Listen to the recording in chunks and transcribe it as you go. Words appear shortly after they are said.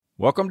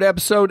Welcome to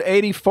episode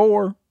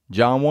 84,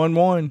 John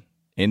 1:1.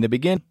 In the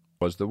beginning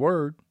was the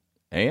Word,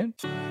 and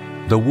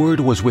the Word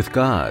was with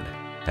God,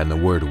 and the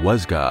Word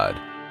was God,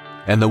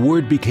 and the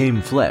Word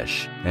became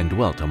flesh and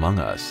dwelt among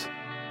us.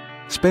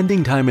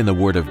 Spending time in the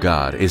Word of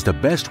God is the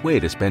best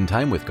way to spend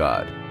time with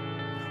God.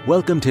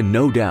 Welcome to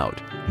No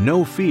Doubt,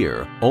 No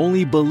Fear,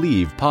 Only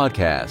Believe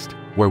podcast,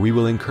 where we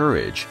will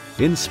encourage,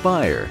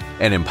 inspire,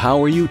 and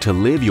empower you to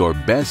live your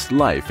best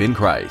life in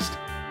Christ.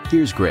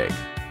 Here's Greg.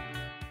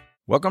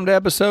 welcome to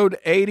episode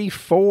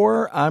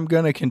 84. I'm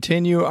going to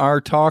continue our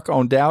talk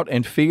on doubt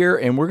and fear,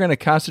 and we're going to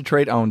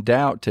concentrate on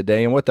doubt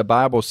today and what the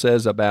Bible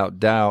says about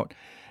doubt.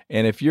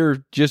 And if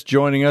you're just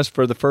joining us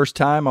for the first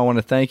time, I want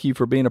to thank you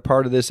for being a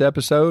part of this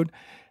episode.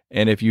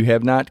 And if you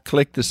have not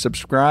clicked the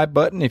subscribe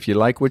button, if you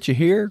like what you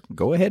hear,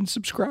 go ahead and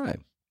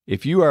subscribe.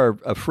 If you are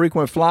a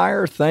frequent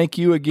flyer, thank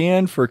you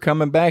again for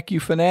coming back, you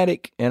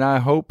fanatic, and I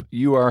hope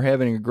you are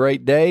having a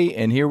great day.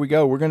 And here we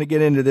go. We're going to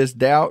get into this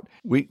doubt.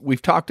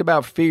 We've talked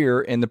about fear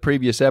in the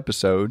previous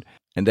episode,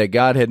 and that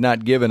God had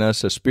not given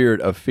us a spirit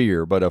of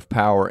fear, but of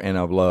power and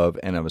of love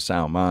and of a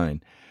sound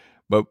mind.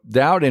 But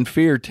doubt and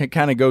fear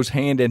kind of goes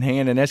hand in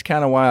hand, and that's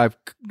kind of why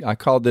I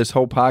called this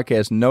whole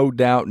podcast No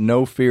Doubt,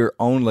 No Fear,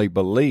 Only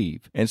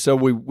Believe. And so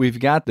we've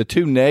got the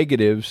two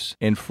negatives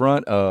in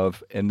front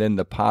of, and then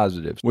the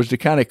positives, was to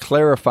kind of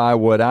clarify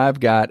what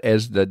I've got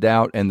as the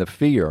doubt and the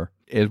fear.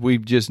 As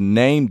we've just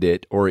named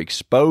it or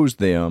exposed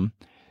them,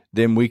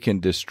 then we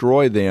can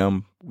destroy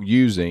them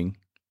using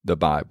the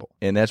Bible.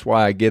 And that's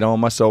why I get on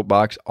my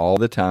soapbox all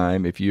the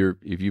time. If you've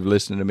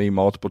listened to me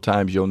multiple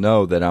times, you'll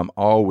know that I'm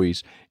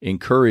always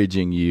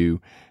encouraging you,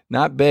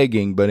 not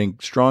begging, but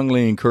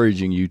strongly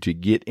encouraging you to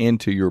get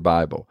into your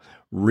Bible,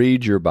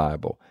 read your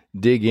Bible,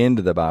 dig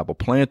into the Bible,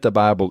 plant the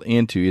Bible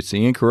into. It's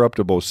the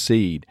incorruptible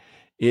seed.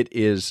 It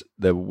is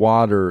the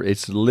water.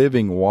 It's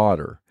living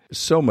water.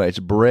 So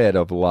much bread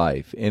of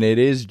life, and it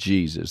is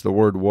Jesus. The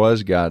Word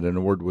was God, and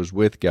the Word was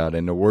with God,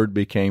 and the Word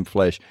became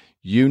flesh.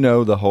 You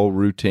know the whole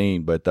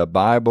routine, but the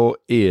Bible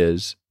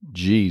is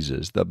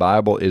Jesus. The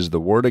Bible is the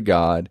Word of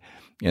God,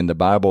 and the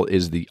Bible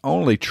is the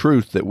only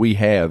truth that we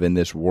have in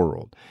this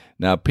world.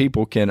 Now,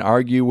 people can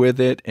argue with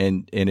it,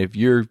 and if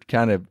you're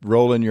kind of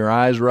rolling your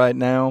eyes right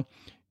now,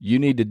 you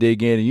need to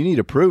dig in, and you need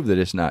to prove that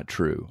it's not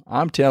true.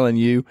 I'm telling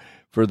you,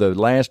 for the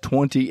last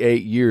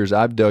 28 years,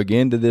 I've dug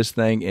into this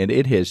thing, and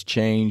it has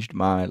changed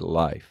my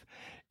life.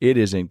 It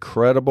is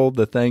incredible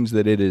the things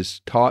that it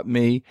has taught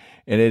me,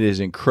 and it is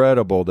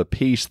incredible the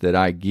peace that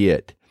I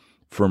get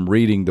from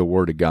reading the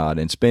Word of God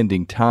and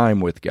spending time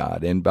with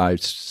God. And by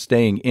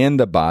staying in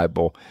the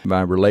Bible,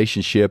 my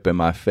relationship and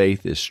my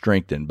faith is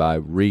strengthened by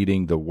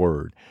reading the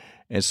Word.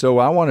 And so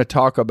I want to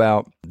talk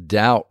about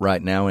doubt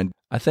right now, and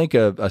I think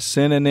a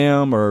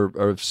synonym or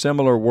a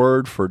similar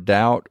word for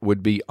doubt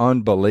would be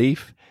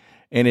unbelief.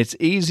 And it's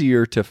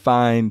easier to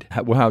find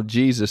how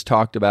Jesus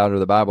talked about, or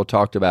the Bible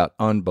talked about,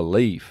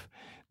 unbelief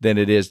than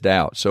it is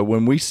doubt. So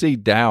when we see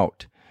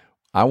doubt,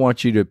 I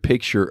want you to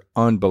picture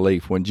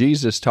unbelief. When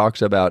Jesus talks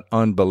about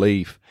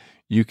unbelief,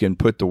 you can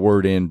put the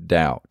word in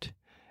doubt.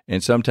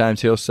 And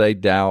sometimes he'll say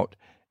doubt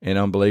and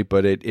unbelief,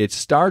 but it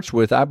starts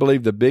with, I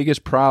believe the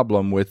biggest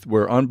problem with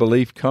where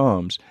unbelief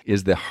comes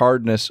is the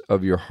hardness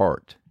of your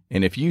heart.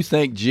 And if you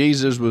think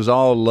Jesus was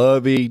all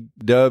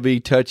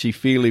lovey-dovey,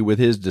 touchy-feely with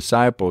his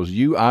disciples,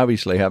 you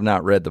obviously have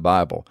not read the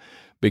Bible.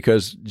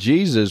 Because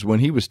Jesus, when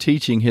he was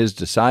teaching his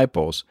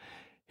disciples,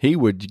 he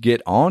would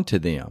get on to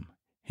them.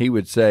 He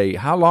would say,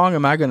 how long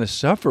am I going to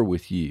suffer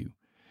with you?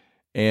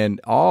 And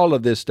all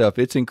of this stuff,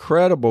 it's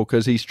incredible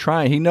because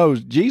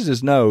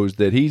Jesus knows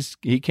that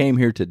he came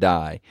here to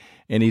die.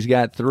 And he's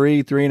got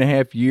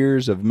 3.5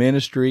 years of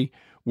ministry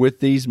with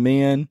these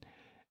men.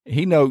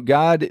 He knows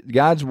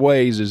God's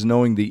ways is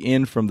knowing the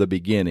end from the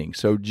beginning.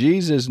 So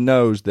Jesus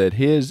knows that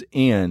his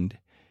end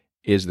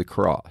is the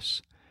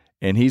cross.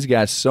 And he's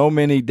got so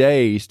many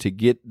days to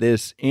get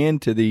this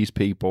into these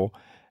people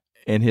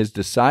and his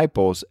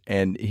disciples,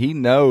 and he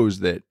knows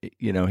that,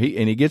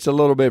 he gets a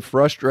little bit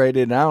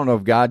frustrated, and I don't know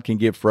if God can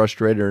get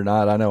frustrated or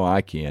not. I know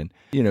I can.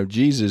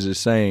 Jesus is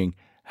saying,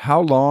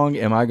 how long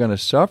am I going to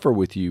suffer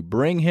with you?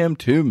 Bring him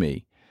to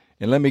me.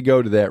 And let me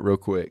go to that real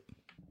quick.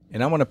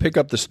 And I want to pick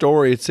up the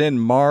story. It's in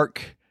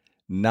Mark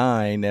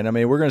 9. And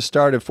we're going to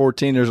start at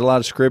 14. There's a lot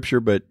of scripture,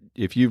 but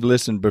if you've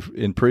listened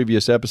in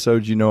previous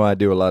episodes, you know I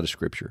do a lot of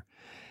scripture.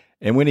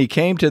 And when he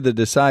came to the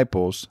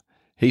disciples,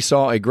 he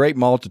saw a great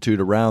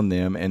multitude around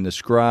them and the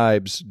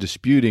scribes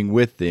disputing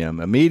with them.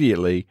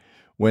 Immediately,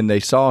 when they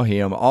saw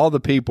him, all the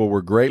people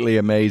were greatly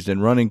amazed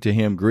and running to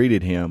him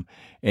greeted him.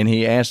 And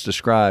he asked the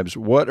scribes,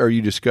 what are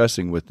you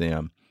discussing with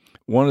them?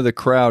 One of the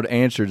crowd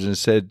answered and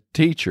said,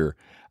 Teacher,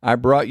 I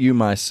brought you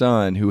my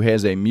son who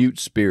has a mute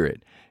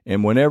spirit,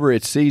 and whenever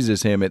it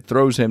seizes him, it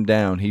throws him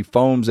down. He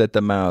foams at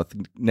the mouth,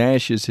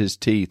 gnashes his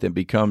teeth, and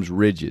becomes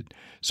rigid.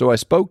 So I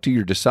spoke to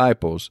your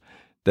disciples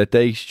that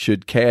they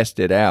should cast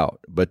it out,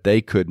 but they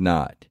could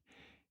not.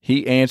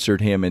 He answered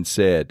him and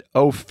said,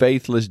 O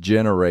faithless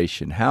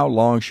generation, how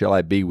long shall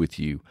I be with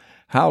you?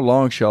 How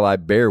long shall I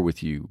bear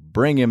with you?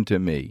 Bring him to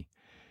me.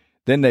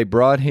 Then they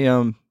brought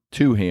him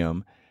to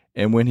him,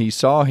 And when he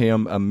saw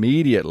him,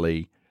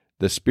 immediately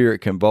the spirit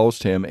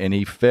convulsed him, and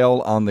he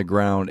fell on the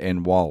ground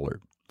and wallowed,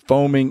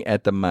 foaming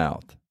at the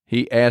mouth.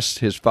 He asked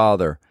his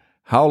father,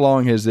 "How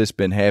long has this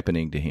been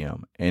happening to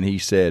him?" And he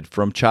said,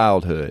 "From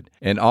childhood.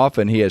 And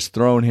often he has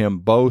thrown him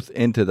both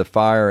into the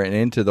fire and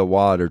into the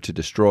water to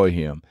destroy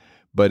him.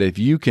 But if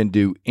you can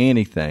do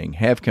anything,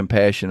 have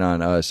compassion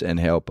on us and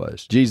help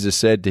us." Jesus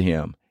said to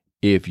him,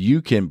 "If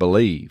you can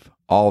believe,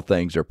 all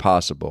things are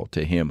possible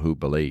to him who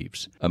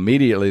believes."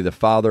 Immediately the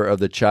father of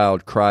the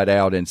child cried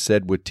out and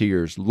said with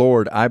tears,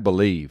 "Lord, I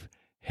believe.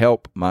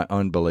 Help my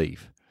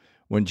unbelief."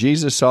 When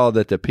Jesus saw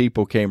that the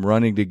people came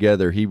running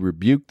together, he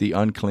rebuked the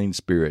unclean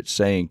spirit,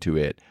 saying to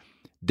it,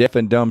 "Deaf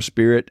and dumb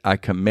spirit, I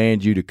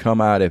command you to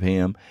come out of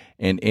him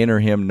and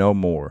enter him no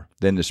more."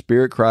 Then the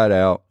spirit cried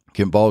out,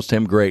 convulsed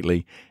him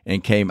greatly,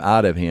 and came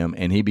out of him,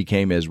 and he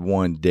became as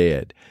one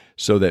dead,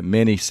 so that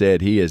many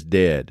said, "He is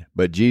dead."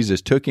 But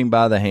Jesus took him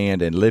by the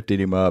hand and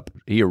lifted him up.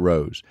 He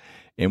arose.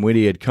 And when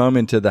he had come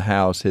into the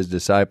house, his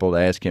disciples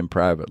asked him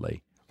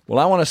privately. Well,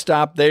 I want to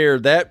stop there.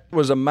 That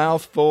was a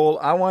mouthful.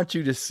 I want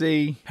you to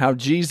see how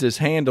Jesus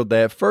handled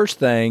that. First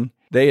thing,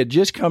 they had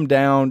just come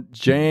down,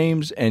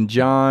 James and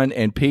John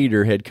and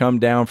Peter had come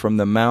down from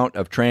the Mount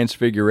of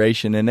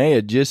Transfiguration, and they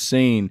had just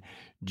seen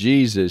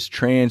Jesus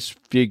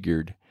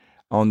transfigured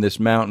on this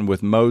mountain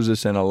with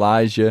Moses and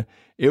Elijah.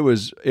 It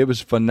was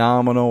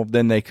phenomenal.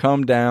 Then they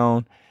come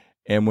down,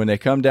 and when they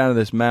come down to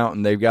this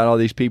mountain, they've got all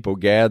these people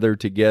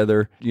gathered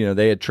together. You know,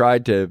 they had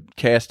tried to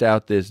cast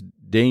out this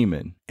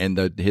demon, and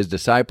his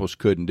disciples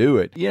couldn't do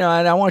it. You know,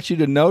 and I want you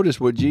to notice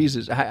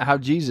how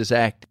Jesus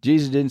acted.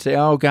 Jesus didn't say,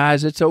 "Oh,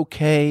 guys, it's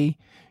okay.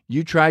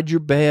 You tried your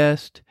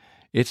best.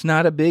 It's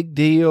not a big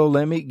deal.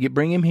 Let me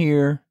bring him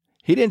here."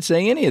 He didn't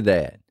say any of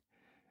that.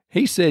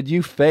 He said,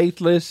 "You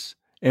faithless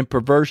and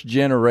perverse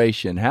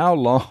generation, how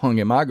long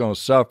am I going to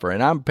suffer?"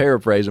 And I'm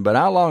paraphrasing, but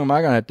how long am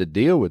I going to have to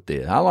deal with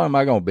this? How long am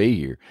I going to be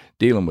here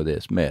dealing with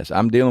this mess?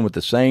 I'm dealing with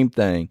the same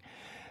thing.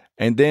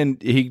 And then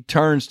he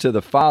turns to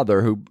the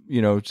Father, who,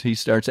 you know, he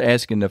starts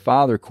asking the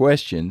Father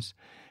questions.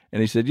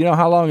 And he said, "You know,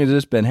 how long has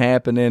this been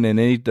happening?" And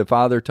the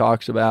Father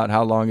talks about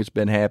how long it's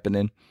been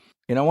happening.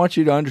 And I want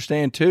you to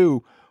understand,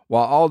 too,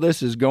 while all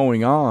this is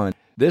going on,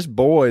 this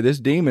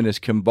demon is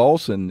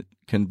convulsing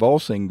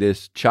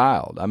this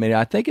child. I mean,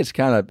 I think it's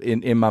kind of,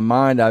 in my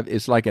mind,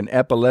 it's like an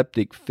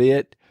epileptic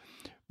fit,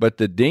 but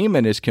the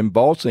demon is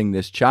convulsing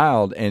this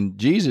child, and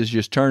Jesus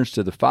just turns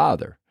to the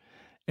Father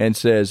and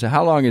says,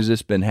 "How long has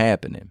this been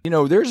happening?" You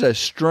know, there's a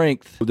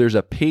strength, there's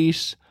a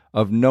peace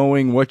of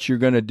knowing what you're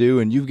going to do,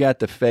 and you've got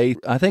the faith.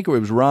 I think it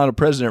was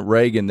President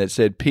Reagan that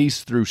said,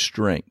 "Peace through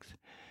strength."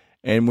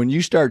 And when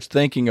you start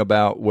thinking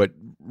about what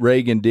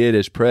Reagan did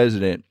as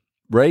president,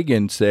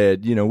 Reagan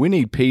said, you know, we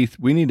need peace.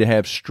 We need to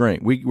have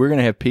strength. We're going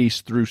to have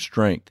peace through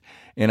strength.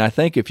 And I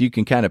think if you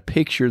can kind of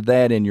picture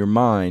that in your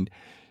mind,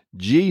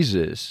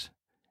 Jesus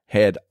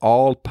had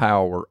all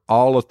power,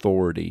 all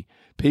authority.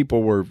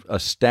 People were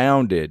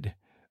astounded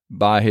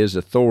by his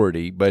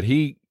authority, but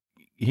he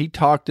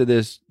talked to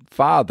this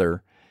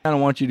Father. I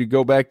don't want you to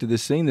go back to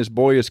this scene. This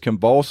boy is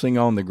convulsing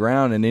on the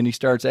ground, and then he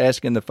starts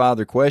asking the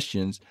Father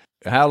questions.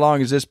 How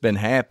long has this been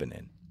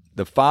happening?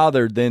 The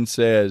Father then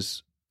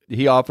says,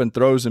 he often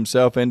throws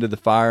himself into the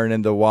fire and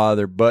into the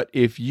water, "But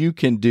if you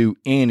can do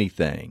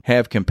anything,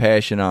 have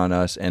compassion on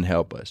us and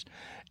help us."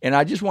 And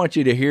I just want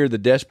you to hear the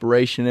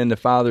desperation in the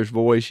Father's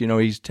voice. You know,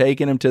 he's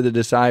taking him to the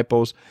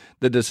disciples.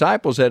 The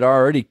disciples had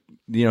already,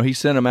 you know, he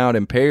sent them out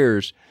in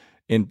pairs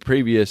in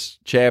previous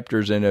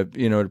chapters and,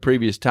 the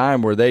previous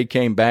time, where they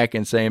came back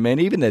and saying, "Man,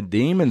 even the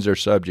demons are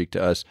subject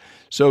to us."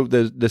 So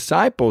the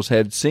disciples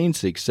had seen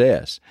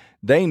success.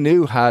 They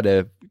knew how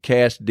to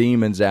cast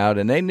demons out,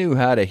 and they knew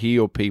how to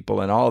heal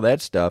people and all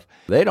that stuff.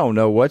 They don't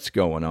know what's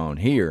going on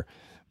here.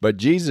 But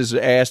Jesus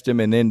asked him,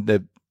 and then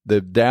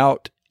the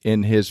doubt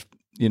in his,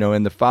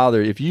 in the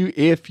Father, if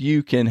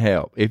you can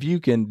help, if you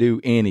can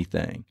do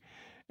anything.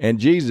 And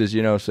Jesus,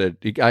 said,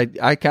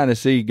 I kind of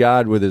see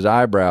God with his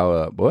eyebrow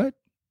up. What?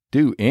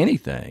 Do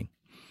anything?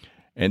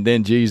 And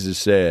then Jesus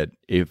said,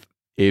 if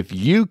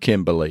you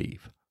can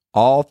believe,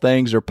 all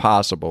things are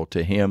possible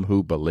to him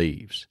who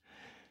believes.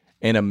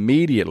 And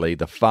immediately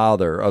the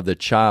father of the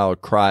child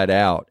cried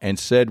out and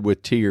said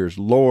with tears,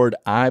 "Lord,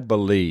 I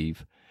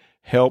believe,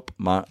 help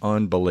my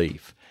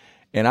unbelief."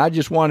 And I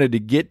just wanted to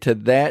get to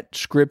that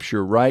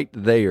scripture right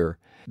there.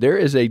 There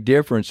is a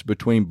difference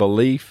between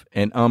belief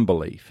and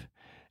unbelief.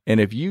 And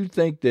if you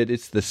think that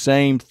it's the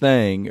same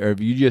thing, or if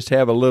you just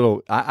have a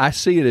little, I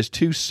see it as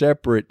two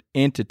separate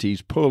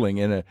entities pulling.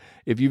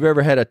 If you've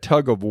ever had a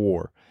tug of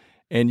war,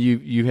 and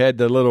you had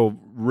the little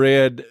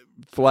red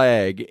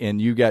flag, and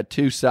you got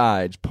two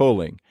sides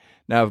pulling.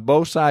 Now, if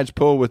both sides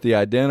pull with the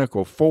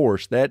identical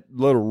force, that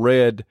little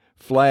red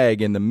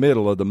flag in the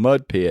middle of the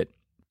mud pit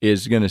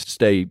is going to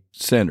stay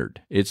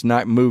centered. It's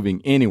not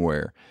moving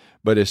anywhere.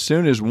 But as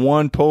soon as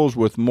one pulls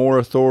with more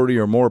authority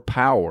or more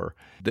power,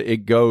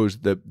 it goes,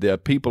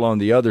 the people on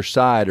the other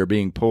side are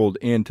being pulled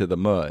into the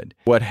mud.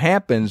 What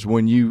happens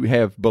when you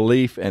have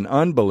belief and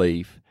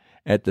unbelief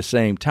at the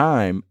same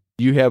time,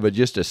 you have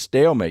just a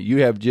stalemate.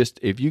 You have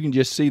if you can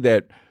just see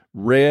that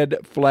red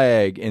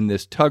flag in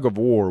this tug of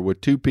war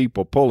with two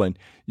people pulling.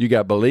 You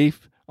got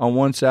belief on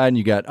one side and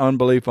you got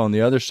unbelief on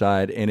the other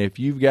side. And if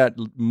you've got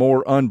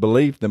more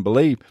unbelief than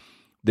belief,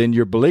 then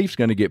your belief's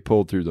going to get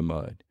pulled through the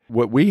mud.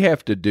 What we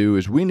have to do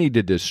is we need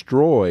to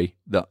destroy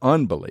the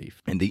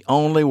unbelief. And the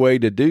only way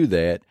to do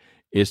that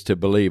is to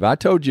believe. I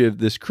told you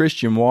this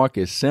Christian walk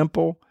is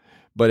simple,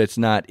 but it's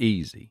not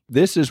easy.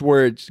 This is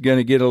where it's going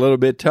to get a little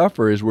bit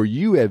tougher, is where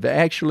you have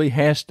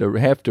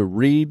to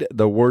read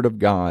the Word of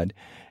God,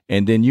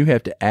 and then you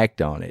have to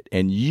act on it.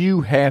 And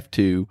you have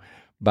to,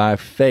 by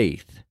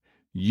faith,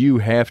 you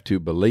have to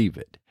believe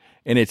it.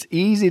 And it's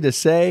easy to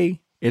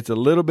say, it's a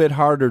little bit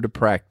harder to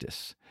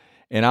practice.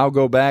 And I'll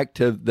go back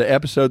to the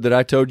episode that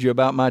I told you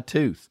about my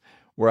tooth,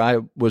 where I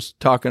was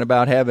talking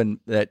about having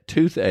that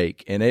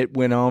toothache, and it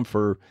went on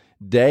for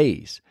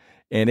days.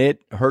 And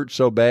it hurt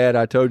so bad,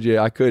 I told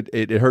you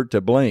it hurt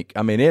to blink.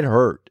 I mean, it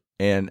hurt.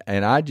 And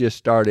I just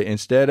started,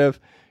 instead of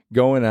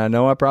going, I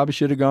know I probably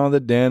should have gone to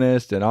the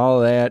dentist and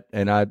all of that,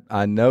 and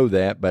I know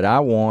that, but I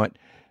want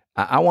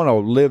to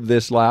live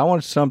this life. I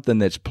want something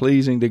that's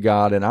pleasing to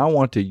God, and I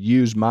want to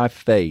use my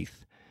faith.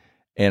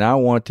 And I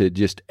want to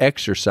just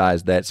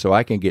exercise that so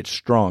I can get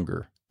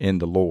stronger in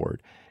the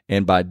Lord.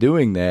 And by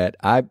doing that,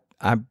 I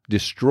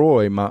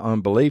destroy my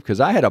unbelief,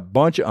 because I had a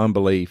bunch of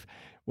unbelief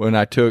when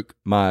I took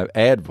my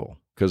Advil,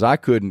 because I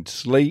couldn't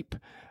sleep.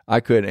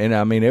 I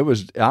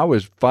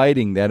was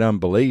fighting that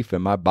unbelief,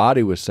 and my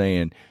body was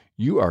saying,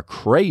 "You are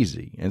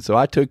crazy." And so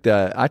I took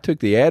the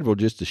Advil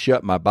just to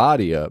shut my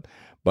body up.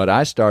 But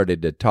I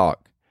started to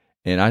talk,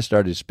 and I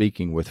started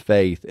speaking with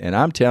faith. And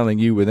I'm telling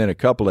you, within a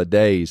couple of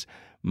days,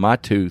 my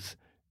tooth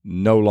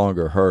no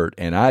longer hurt,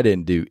 and I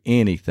didn't do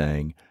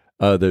anything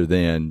other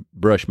than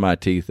brush my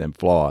teeth and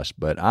floss.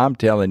 But I'm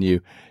telling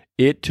you,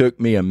 it took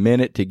me a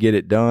minute to get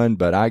it done,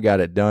 but I got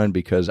it done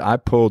because I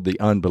pulled the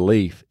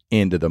unbelief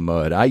into the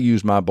mud. I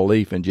used my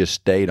belief and just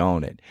stayed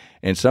on it.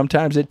 And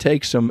sometimes it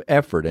takes some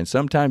effort, and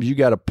sometimes you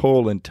got to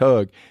pull and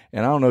tug.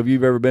 And I don't know if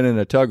you've ever been in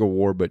a tug of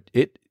war, but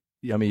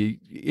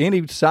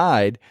any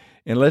side,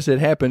 unless it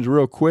happens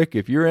real quick,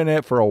 if you're in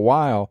it for a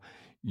while,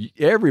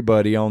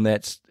 everybody on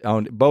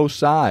both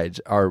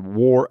sides are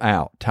wore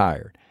out,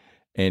 tired,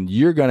 and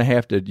you're going to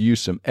have to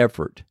use some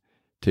effort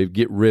to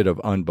get rid of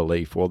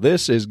unbelief. Well,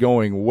 this is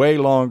going way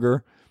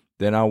longer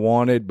than I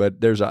wanted,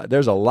 but there's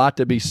a lot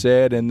to be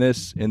said in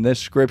this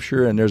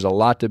scripture, and there's a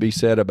lot to be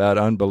said about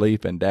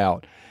unbelief and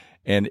doubt,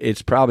 and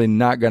it's probably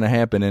not going to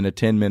happen in a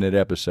 10-minute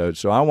episode.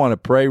 So I want to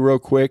pray real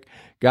quick.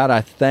 God, I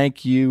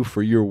thank you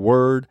for your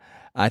word.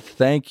 I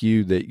thank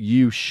you that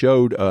you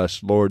showed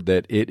us, Lord,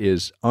 that it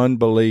is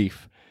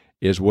unbelief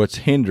is what's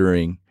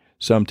hindering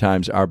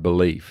sometimes our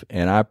belief.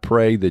 And I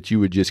pray that you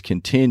would just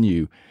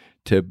continue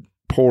to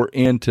pour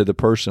into the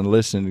person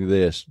listening to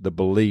this the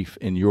belief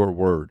in your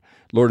word.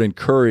 Lord,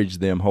 encourage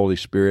them, Holy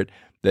Spirit,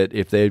 that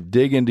if they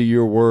dig into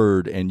your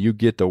word and you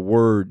get your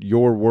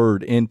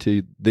word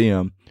into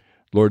them,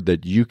 Lord,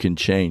 that you can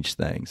change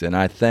things. And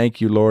I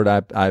thank you, Lord.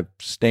 I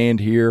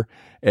stand here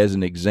as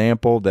an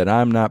example that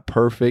I'm not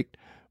perfect,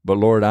 but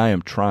Lord, I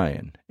am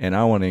trying, and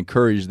I want to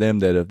encourage them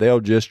that if they'll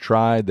just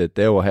try, that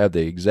they will have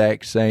the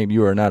exact same.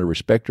 You are not a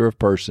respecter of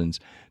persons.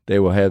 They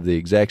will have the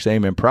exact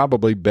same and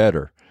probably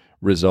better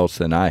results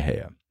than I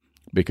have,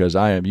 because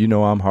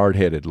I'm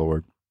hard-headed,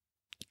 Lord.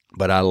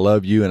 But I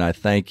love you, and I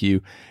thank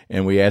you,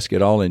 and we ask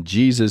it all in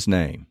Jesus'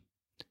 name.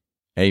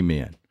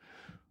 Amen.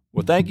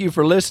 Well, thank you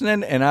for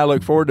listening, and I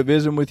look forward to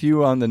visiting with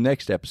you on the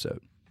next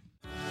episode.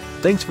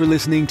 Thanks for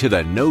listening to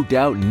the No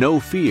Doubt, No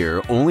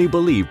Fear, Only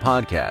Believe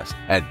podcast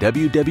at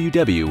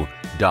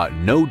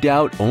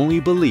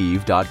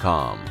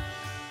www.nodoubtonlybelieve.com.